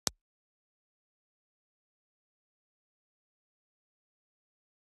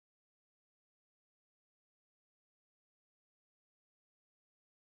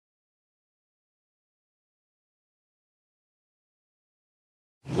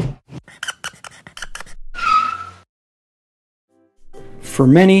For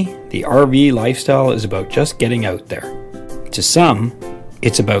many, the RV lifestyle is about just getting out there. To some,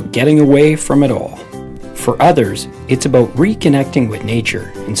 it's about getting away from it all. For others, it's about reconnecting with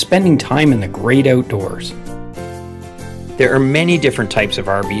nature and spending time in the great outdoors. There are many different types of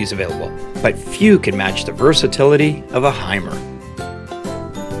RVs available, but few can match the versatility of a Hymer.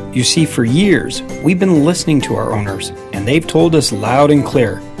 You see, for years, we've been listening to our owners, and they've told us loud and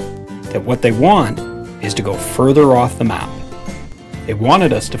clear that what they want is to go further off the map. They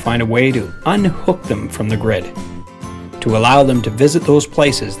wanted us to find a way to unhook them from the grid, to allow them to visit those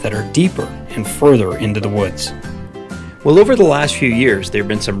places that are deeper and further into the woods. Well, over the last few years, there have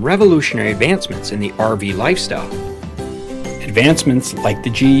been some revolutionary advancements in the RV lifestyle. Advancements like the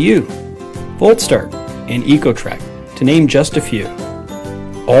GU, VoltStart, and EcoTrek, to name just a few.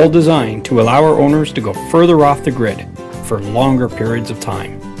 All designed to allow our owners to go further off the grid for longer periods of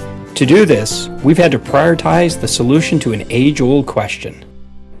time. To do this, we've had to prioritize the solution to an age-old question.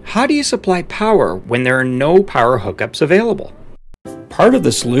 How do you supply power when there are no power hookups available? Part of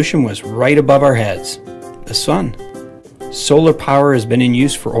the solution was right above our heads, the sun. Solar power has been in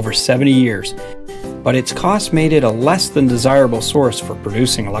use for over 70 years, but its cost made it a less than desirable source for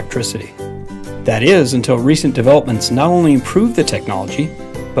producing electricity. That is, until recent developments not only improved the technology,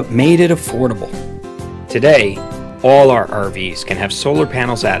 but made it affordable. Today, all our RVs can have solar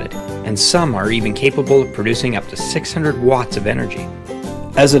panels added, and some are even capable of producing up to 600 watts of energy.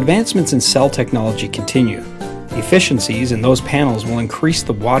 As advancements in cell technology continue, efficiencies in those panels will increase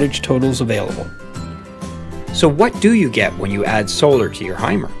the wattage totals available. So what do you get when you add solar to your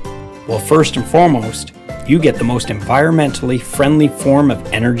Hymer? Well, first and foremost, you get the most environmentally friendly form of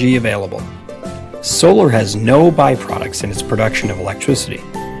energy available. Solar has no byproducts in its production of electricity.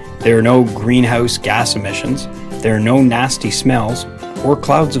 There are no greenhouse gas emissions, there are no nasty smells or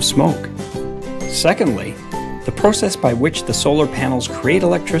clouds of smoke. Secondly, the process by which the solar panels create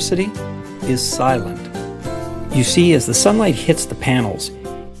electricity is silent. You see, as the sunlight hits the panels,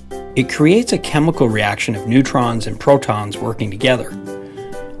 it creates a chemical reaction of neutrons and protons working together.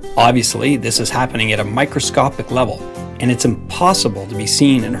 Obviously, this is happening at a microscopic level, and it's impossible to be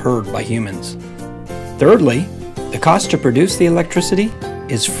seen and heard by humans. Thirdly, the cost to produce the electricity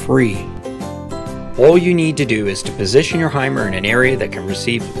is free. All you need to do is to position your Hymer in an area that can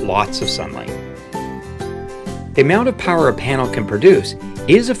receive lots of sunlight. The amount of power a panel can produce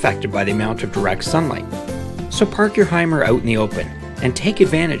is affected by the amount of direct sunlight. So park your Hymer out in the open and take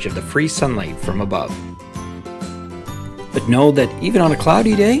advantage of the free sunlight from above. But know that even on a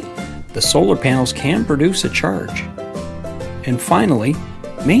cloudy day, the solar panels can produce a charge. And finally,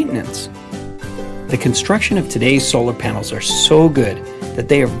 maintenance. The construction of today's solar panels are so good that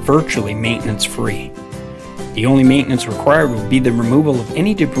they are virtually maintenance-free. The only maintenance required would be the removal of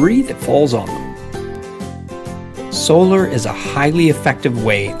any debris that falls on them. Solar is a highly effective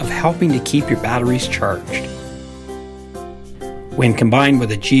way of helping to keep your batteries charged. When combined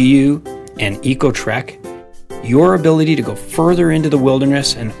with a GU and EcoTrek, your ability to go further into the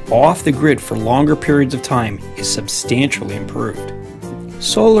wilderness and off the grid for longer periods of time is substantially improved.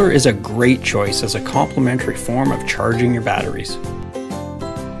 Solar is a great choice as a complementary form of charging your batteries.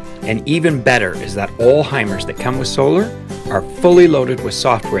 And even better is that all Hymers that come with solar are fully loaded with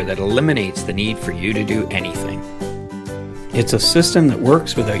software that eliminates the need for you to do anything. It's a system that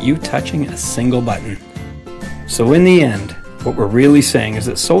works without you touching a single button. So in the end, what we're really saying is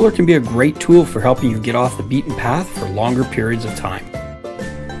that solar can be a great tool for helping you get off the beaten path for longer periods of time,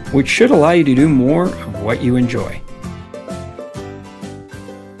 which should allow you to do more of what you enjoy.